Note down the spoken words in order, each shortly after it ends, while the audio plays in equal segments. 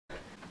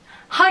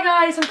Hi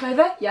guys, I'm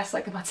Clover, yes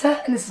like the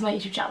butter, and this is my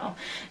YouTube channel.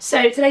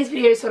 So today's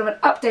video is sort of an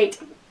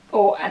update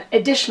or an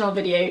additional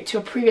video to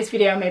a previous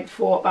video I made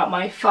before about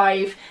my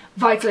 5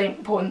 vitally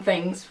important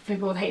things for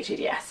people with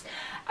HEDS.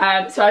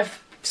 So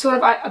I've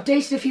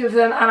updated a few of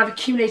them and I've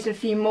accumulated a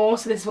few more,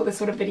 so this is what this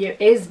sort of video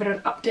is, a bit of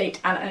an update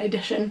and an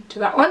addition to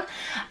that one.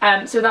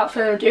 So without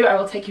further ado, I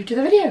will take you to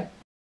the video.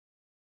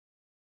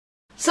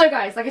 So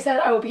guys, like I said,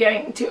 I will be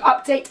going to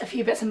update a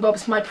few bits and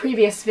bobs from my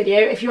previous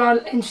video. If you are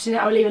interested in it,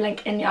 I will leave a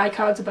link in the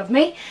iCards above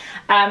me.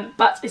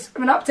 But it's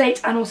an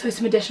update and also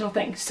some additional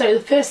things. So the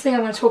first thing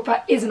I'm going to talk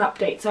about is an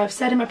update. So I've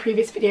said in my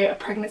previous video, a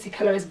pregnancy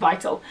pillow is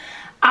vital.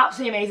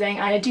 Absolutely amazing,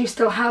 and I do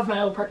still have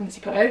my old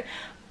pregnancy pillow,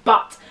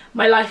 but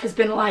my life has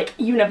been like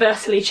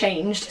universally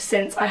changed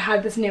since I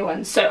had this new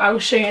one. So I will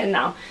show you it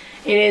now.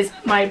 It is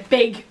my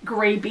big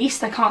grey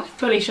beast. I can't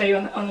fully show you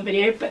on the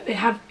video, but they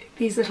have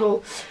these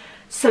little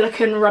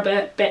silicone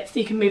rubber bits that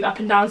you can move up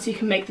and down, so you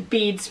can make the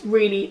beads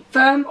really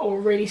firm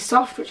or really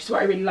soft, which is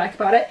what I really like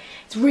about it.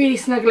 It's really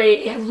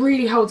snuggly, it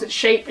really holds its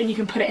shape, and you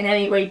can put it in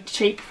any way,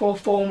 shape or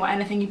form or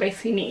anything you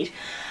basically need.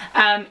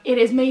 It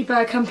is made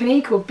by a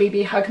company called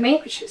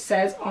Gofundme, which it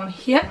says on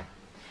here.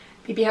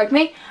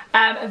 Gofundme.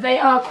 They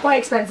are quite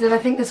expensive. I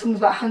think this one's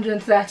about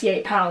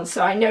 £138,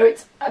 so I know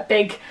it's a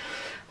big,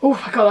 oh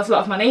my god, that's a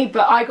lot of money,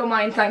 but I got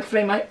mine,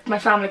 thankfully. My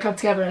family clubbed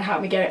together and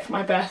helped me get it for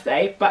my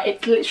birthday, but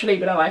it's literally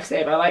been a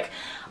lifesaver. Like,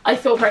 I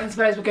thought pregnancy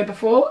pillows were good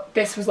before,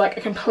 this was like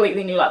a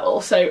completely new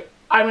level. So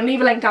I'm going to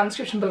leave a link down in the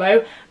description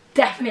below.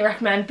 Definitely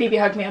recommend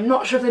Gofundme. I'm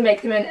not sure if they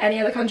make them in any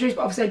other countries,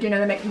 but obviously I do know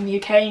they make them in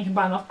the UK. You can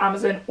buy them off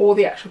Amazon or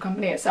the actual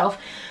company itself.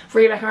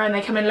 Really recommend.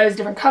 They come in loads of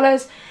different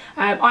colours.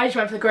 I just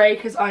went for the grey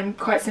because I'm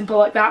quite simple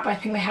like that, but I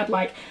think they had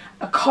like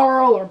a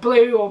coral or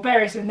blue or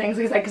various different things,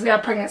 because they are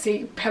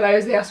pregnancy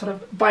pillows. They are sort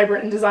of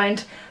vibrant and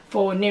designed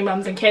for new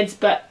mums and kids,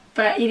 but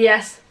for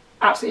EDS,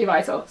 absolutely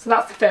vital. So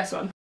that's the first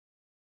one.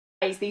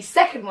 The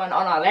second one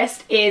on our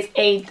list is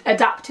a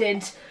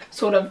adapted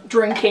sort of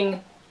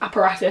drinking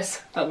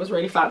apparatus. That was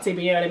really fancy,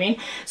 but you know what I mean.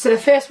 So the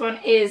first one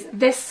is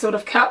this sort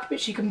of cup,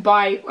 which you can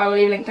buy. I will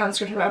leave a link down in the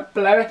description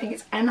below. I think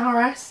it's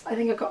NRS, I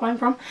think I got mine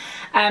from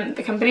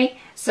the company.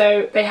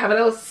 So they have a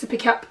little sippy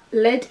cup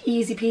lid,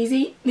 easy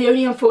peasy. The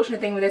only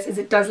unfortunate thing with this is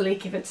it does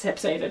leak if it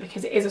tips over,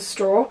 because it is a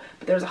straw,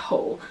 but there is a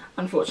hole,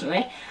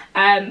 unfortunately.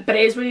 But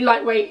it is really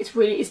lightweight.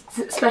 It's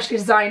especially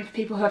designed for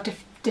people who have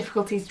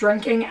difficulties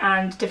drinking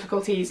and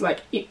difficulties,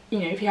 like, you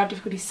know, if you have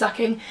difficulty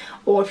sucking,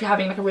 or if you're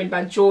having like a really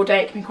bad jaw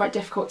day, it can be quite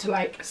difficult to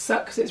like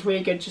suck, so it's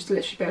really good just to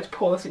literally be able to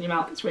pour this in your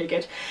mouth. It's really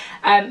good.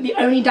 The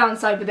only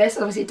downside with this,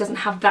 obviously, it doesn't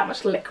have that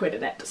much liquid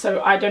in it.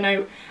 So I don't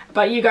know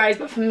about you guys,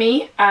 but for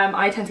me,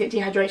 I tend to get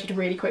dehydrated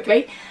really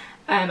quickly.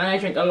 And I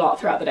drink a lot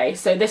throughout the day.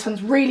 So this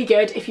one's really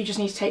good if you just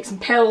need to take some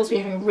pills, or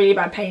you're having a really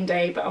bad pain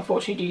day, but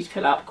unfortunately you do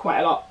fill up quite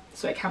a lot,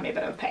 so it can be a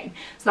bit of a pain.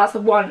 So that's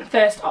the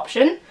first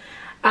option.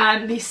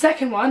 The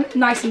second one,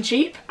 nice and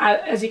cheap,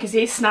 as you can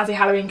see, snazzy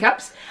Halloween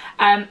cups,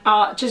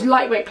 are just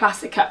lightweight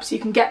plastic cups. You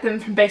can get them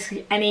from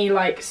basically any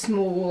like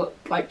small,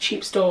 like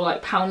cheap store,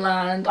 like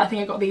Poundland. I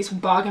think I got these from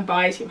Bargain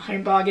Buys, from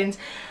Home Bargains.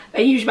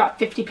 They're usually about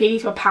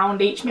 50p to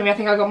 £1 each. Maybe I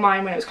think I got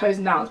mine when it was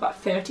closing down, it was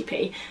about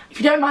 30p. If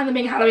you don't mind them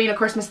being Halloween or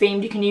Christmas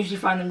themed, you can usually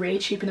find them really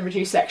cheap in the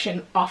reduced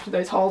section after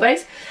those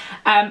holidays.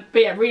 But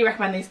yeah, really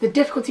recommend these. The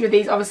difficulty with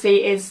these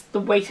obviously is the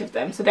weight of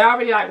them. So they are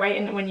really lightweight,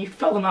 and when you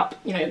fill them up,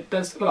 you know,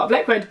 there's a lot of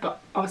liquid, but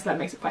obviously that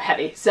makes it quite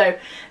heavy. So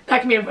that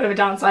can be a bit of a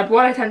downside. But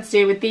what I tend to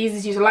do with these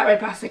is use a lightweight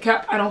plastic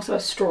cup and also a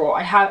straw.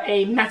 I have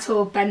a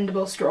metal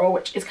bendable straw,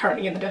 which is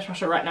currently in the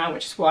dishwasher right now,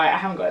 which is why I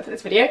haven't got it for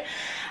this video.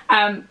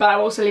 But I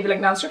will also leave a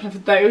link down in the description for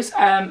those.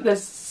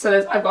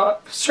 I've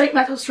got straight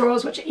metal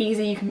straws, which are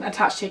easy, you can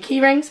attach to your key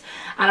rings,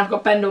 and I've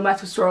got bendable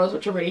metal straws,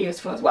 which are really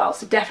useful as well.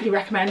 So definitely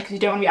recommend, because you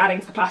don't want to be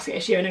adding to the plastic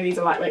issue. I know these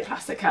are lightweight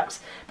plastic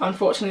cups, but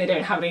unfortunately they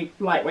don't have any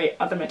lightweight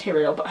other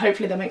material, but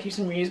hopefully they'll make you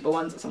some reusable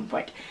ones at some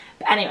point.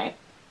 But anyway,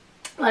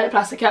 lightweight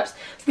plastic cups.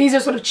 So these are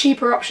sort of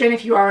cheaper option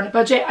if you are on a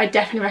budget. I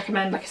definitely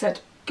recommend, like I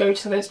said, go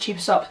to those cheaper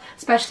shops,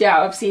 especially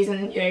out of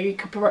season. You know, you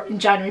could, in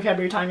January,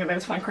 February time, you'll be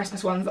able to find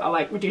Christmas ones that are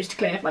like reduced to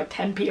clear for like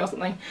 10p or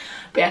something.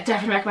 But yeah,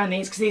 definitely recommend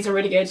these, because these are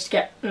really good to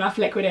get enough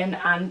liquid in,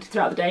 and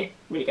throughout the day,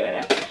 really good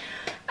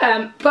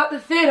idea. But the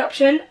third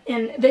option,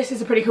 and this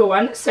is a pretty cool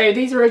one, so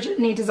these are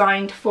originally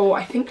designed for,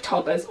 I think,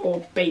 toddlers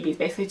or babies,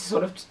 basically, to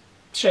sort of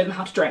show them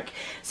how to drink.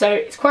 So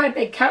it's quite a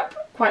big cup,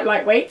 quite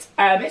lightweight.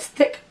 It's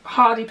thick,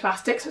 hardy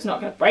plastic, so it's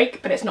not going to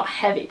break, but it's not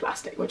heavy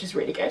plastic, which is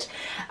really good.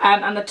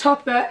 And the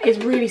topper is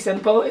really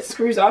simple. It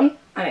screws on,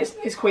 and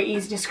it's quite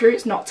easy to screw.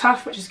 It's not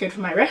tough, which is good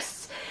for my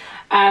wrists.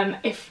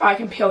 If I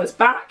can peel this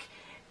back,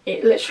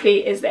 it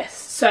literally is this.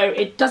 So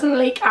it doesn't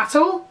leak at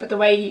all, but the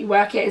way you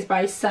work it is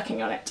by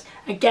sucking on it.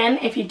 Again,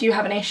 if you do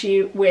have an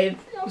issue with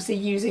obviously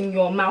using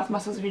your mouth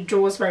muscles, if your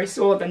jaw is very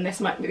sore, then this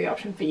might be the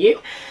option for you.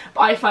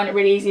 But I find it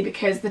really easy,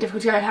 because the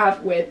difficulty I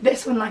have with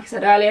this one, like I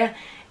said earlier,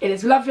 it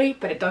is lovely,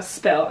 but it does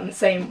spill, and the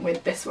same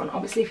with this one.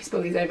 Obviously, if you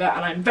spill these over,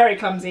 and I'm very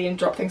clumsy and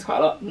drop things quite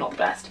a lot, not the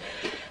best.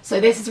 So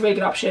this is a really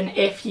good option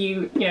if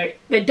you know,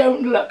 they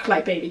don't look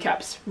like baby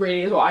cups,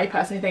 really, is what I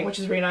personally think, which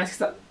is really nice,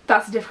 because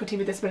that's the difficulty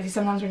with disability.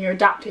 Sometimes when you're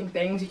adapting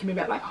things, you can be a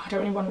bit like, oh, I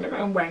don't really want to look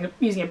like I'm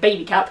using a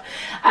baby cup.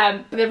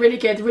 But they're really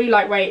good, really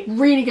lightweight,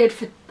 really good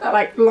for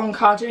like long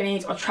car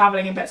journeys or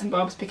travelling in bits and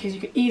bobs, because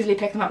you could easily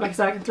pick them up. Like I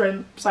said, I can throw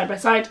them side by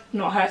side,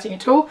 not hurting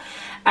at all.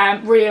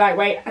 Really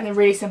lightweight, and they're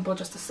really simple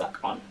just to suck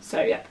on.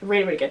 So yeah,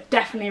 really, really good.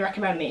 Definitely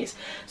recommend these.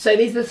 So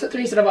these are the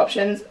three sort of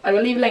options. I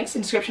will leave links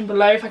in the description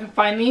below if I can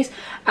find these.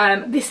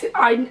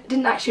 I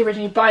didn't actually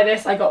originally buy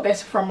this. I got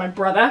this from my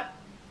brother.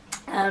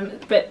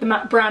 But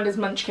the brand is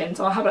Munchkin,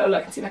 so I'll have a little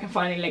look and see if I can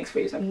find any links for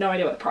you. So I have no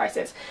idea what the price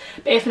is.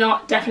 But if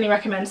not, definitely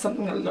recommend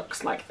something that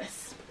looks like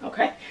this.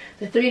 Okay,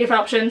 the three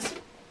different options,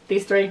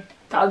 these three,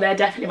 they're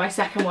definitely my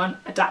second one,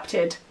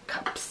 adapted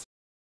cups.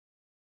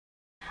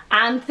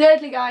 And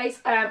thirdly,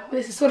 guys,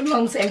 this is sort of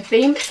along the same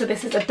theme, so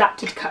this is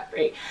adapted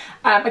cutlery.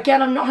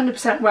 Again, I'm not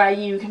 100% where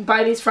you can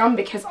buy these from,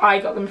 because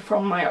I got them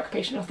from my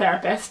occupational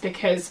therapist,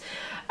 because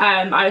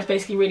I was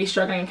basically really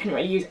struggling and couldn't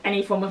really use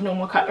any form of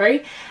normal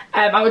cutlery.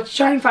 I would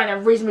try and find a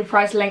reasonably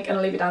priced link, and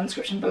I'll leave it down in the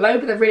description below,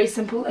 but they're really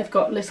simple. They've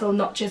got little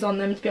notches on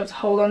them to be able to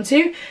hold on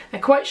to. They're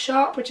quite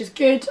sharp, which is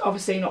good.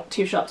 Obviously not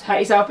too sharp to hurt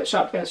yourself, but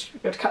sharp to be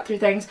able to cut through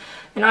things.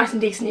 They're nice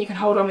and decent. You can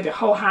hold on with your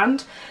whole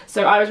hand.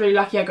 So I was really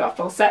lucky. I got a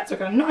full set. So I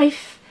got a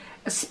knife,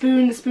 a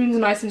spoon. The spoons are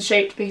nice and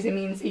shaped because it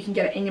means you can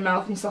get it in your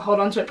mouth and still hold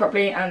on to it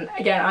properly. And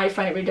again, I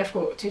find it really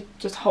difficult to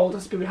just hold a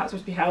spoon how it's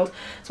supposed to be held,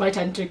 so I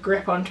tend to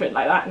grip onto it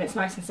like that, and it's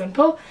nice and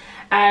simple.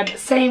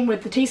 Same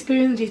with the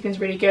teaspoon. The teaspoon's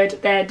really good.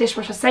 They're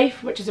dishwasher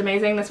safe, which is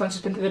amazing. This one's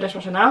just been through the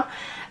dishwasher now,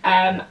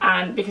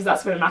 and because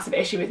that's been a massive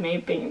issue with me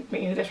being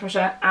in the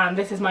dishwasher. And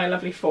this is my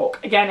lovely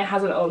fork. Again, it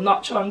has a little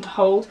notch on to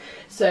hold,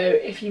 so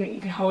if you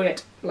can hold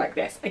it like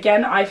this.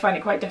 Again, I find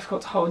it quite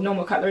difficult to hold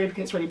normal cutlery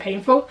because it's really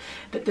painful,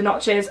 but the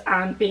notches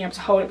and being able to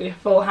hold it with your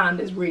full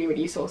hand is really,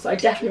 really useful. So I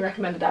definitely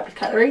recommend adapted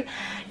cutlery.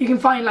 You can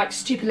find like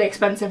stupidly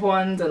expensive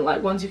ones and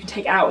like ones you can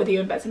take out with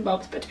you in bits and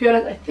bobs, but to be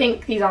honest, I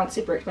think these aren't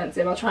super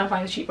expensive. I'll try and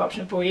find a cheap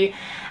option for you.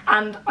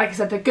 And like I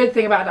said, the good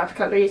thing about adapted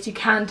cutlery is you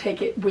can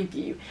take it with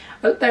you.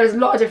 There's a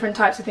lot of different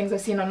types of things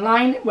I've seen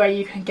online where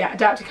you can get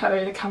adapted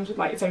cutlery that comes with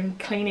like its own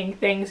cleaning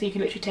thing, so you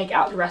can literally take it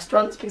out to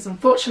restaurants, because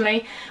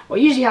unfortunately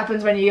what usually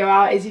happens when you go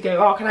out is you go,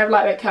 oh, can I have a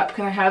lightweight cup,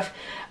 can I have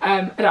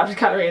adapted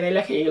cutlery, and they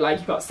look at you like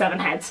you've got 7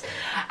 heads.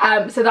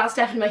 So that's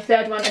definitely my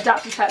third one.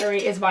 Adapted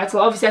cutlery is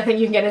vital. Obviously I think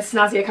you can get in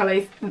snazzier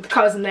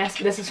colours than this,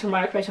 but this is from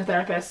my occupational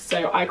therapist,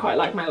 so I quite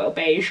like my little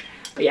beige.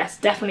 But yes,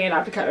 definitely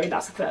adapted cutlery,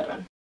 that's the third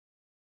one.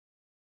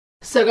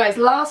 So guys,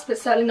 last but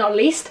certainly not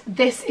least,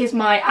 this is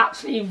my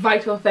absolutely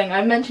vital thing.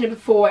 I've mentioned it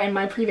before in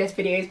my previous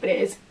videos, but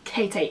it is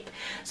K-tape.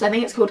 So I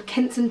think it's called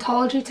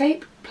Kinsentology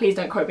tape. Please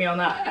don't quote me on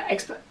that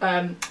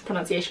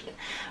pronunciation.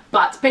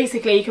 But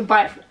basically you can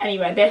buy it from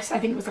anywhere. This, I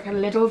think, was like a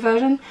Lidl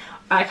version.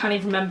 I can't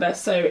even remember.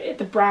 So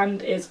the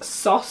brand is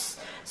SOS,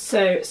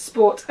 so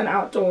Sport and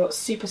Outdoor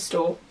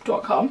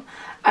Superstore.com.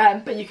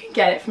 But you can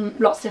get it from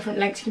lots of different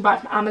links. You can buy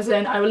it from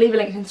Amazon. I will leave a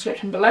link in the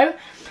description below.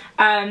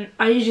 I'm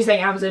usually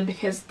saying Amazon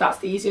because that's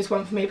the easiest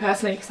one for me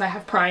personally, because I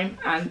have Prime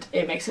and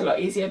it makes it a lot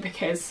easier,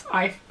 because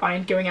I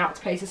find going out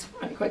to places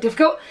quite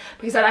difficult,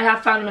 because I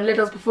have found them in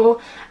Lidl's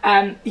before.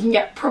 You can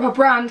get proper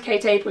brand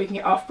K-tape or you can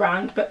get off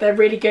brand, but they're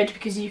really good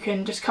because you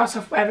can just cut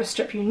off whatever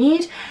strip you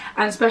need,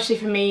 and especially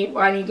for me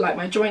where I need like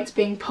my joints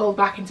being pulled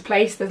back into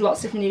place, there's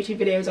lots of different YouTube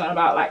videos on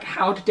about like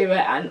how to do it,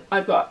 and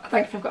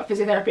thankfully I've got a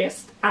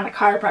physiotherapist and a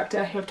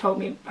chiropractor who have told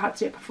me how to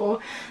do it before,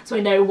 so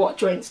I know what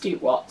joints do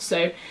what.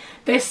 So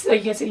this, like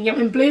you can see, you can get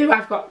them in blue,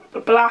 I've got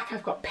black,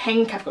 I've got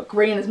pink, I've got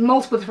green, there's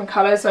multiple different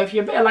colours, so if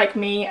you're a bit like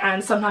me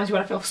and sometimes you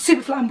want to feel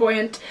super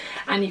flamboyant,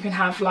 and you can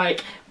have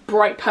like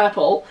bright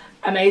purple,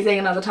 amazing,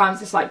 and other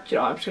times it's like, you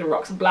know, I'm just going to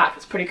rock some black,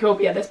 it's pretty cool.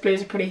 But yeah, this blue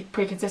is a pretty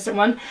consistent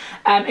one.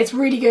 It's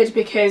really good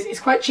because it's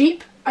quite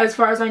cheap. As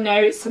far as I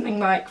know, it's something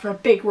like, for a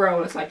big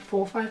roll, it's like £4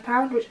 or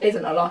 £5, which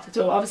isn't a lot at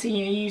all. Obviously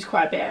you use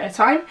quite a bit at a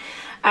time.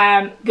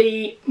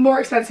 The more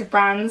expensive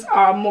brands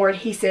are more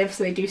adhesive,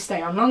 so they do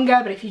stay on longer,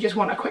 but if you just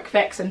want a quick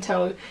fix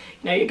until, you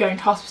know, you're going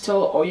to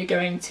hospital or you're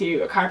going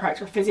to a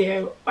chiropractor or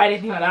physio or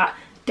anything like that,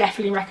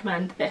 definitely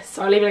recommend this.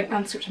 So I'll leave a link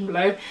down the description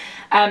below.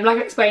 Like I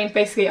explained,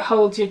 basically it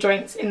holds your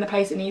joints in the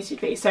place it needs to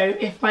be. So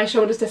if my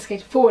shoulder's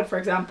dislocated forward, for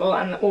example,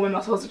 and all my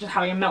muscles are just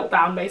having a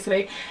meltdown,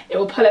 basically, it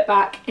will pull it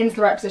back into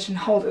the right position,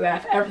 hold it there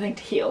for everything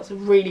to heal. So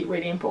really,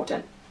 really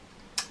important.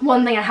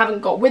 One thing I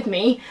haven't got with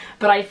me,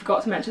 but I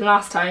forgot to mention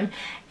last time,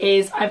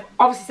 is I've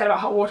obviously said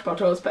about hot water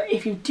bottles, but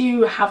if you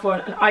do have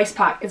one, an ice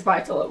pack is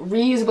vital.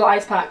 Reusable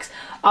ice packs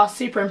are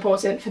super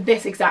important for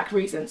this exact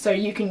reason. So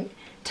you can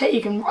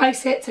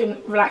ice it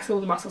to relax all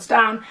the muscles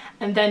down,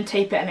 and then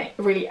tape it, and it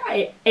really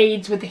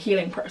aids with the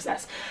healing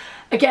process.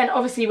 Again,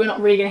 obviously we're not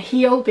really going to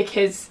heal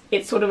because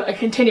it's sort of a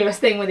continuous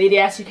thing with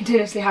EDS, you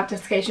continuously have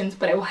dislocations,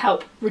 but it will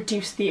help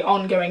reduce the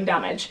ongoing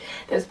damage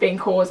that's being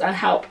caused, and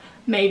help,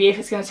 maybe if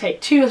it's going to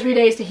take 2 or 3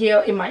 days to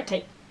heal, it might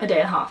take a day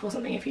and a half or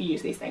something if you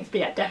use these things. But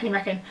yeah,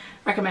 definitely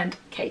recommend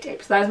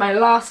K-tape. So that is my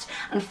last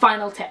and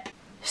final tip.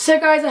 So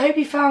guys, I hope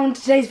you found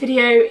today's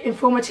video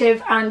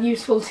informative and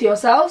useful to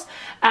yourselves.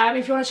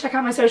 If you want to check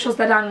out my socials,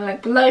 they're down in the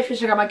link below. If you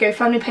check out my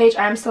Gofundme page,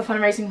 I am still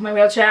fundraising for my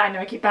wheelchair. I know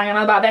I keep banging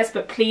on about this,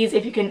 but please,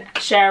 if you can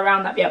share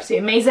around, that'd be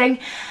absolutely amazing.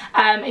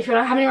 If you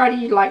haven't already,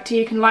 you'd like to,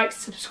 you can like,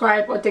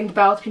 subscribe, or ding the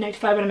bell to be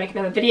notified when I make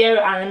another video,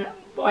 and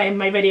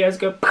my videos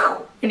go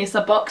in your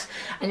sub box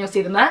and you'll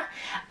see them there.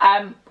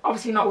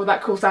 Obviously not with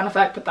that cool sound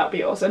effect, but that would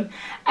be awesome.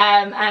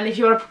 And if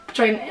you want to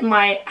join in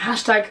my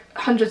hashtag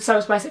 100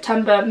 subs by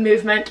September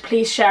movement,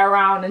 please share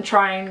around and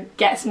try and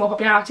get some more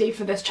popularity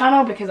for this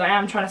channel, because I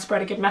am trying to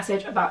spread a good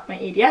message about my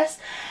HEDS.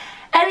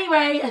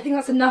 Anyway, I think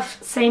that's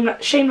enough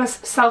shameless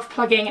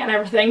self-plugging and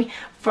everything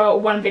for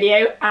one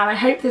video, and I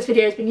hope this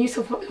video has been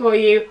useful for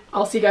you.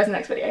 I'll see you guys in the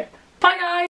next video. Bye guys!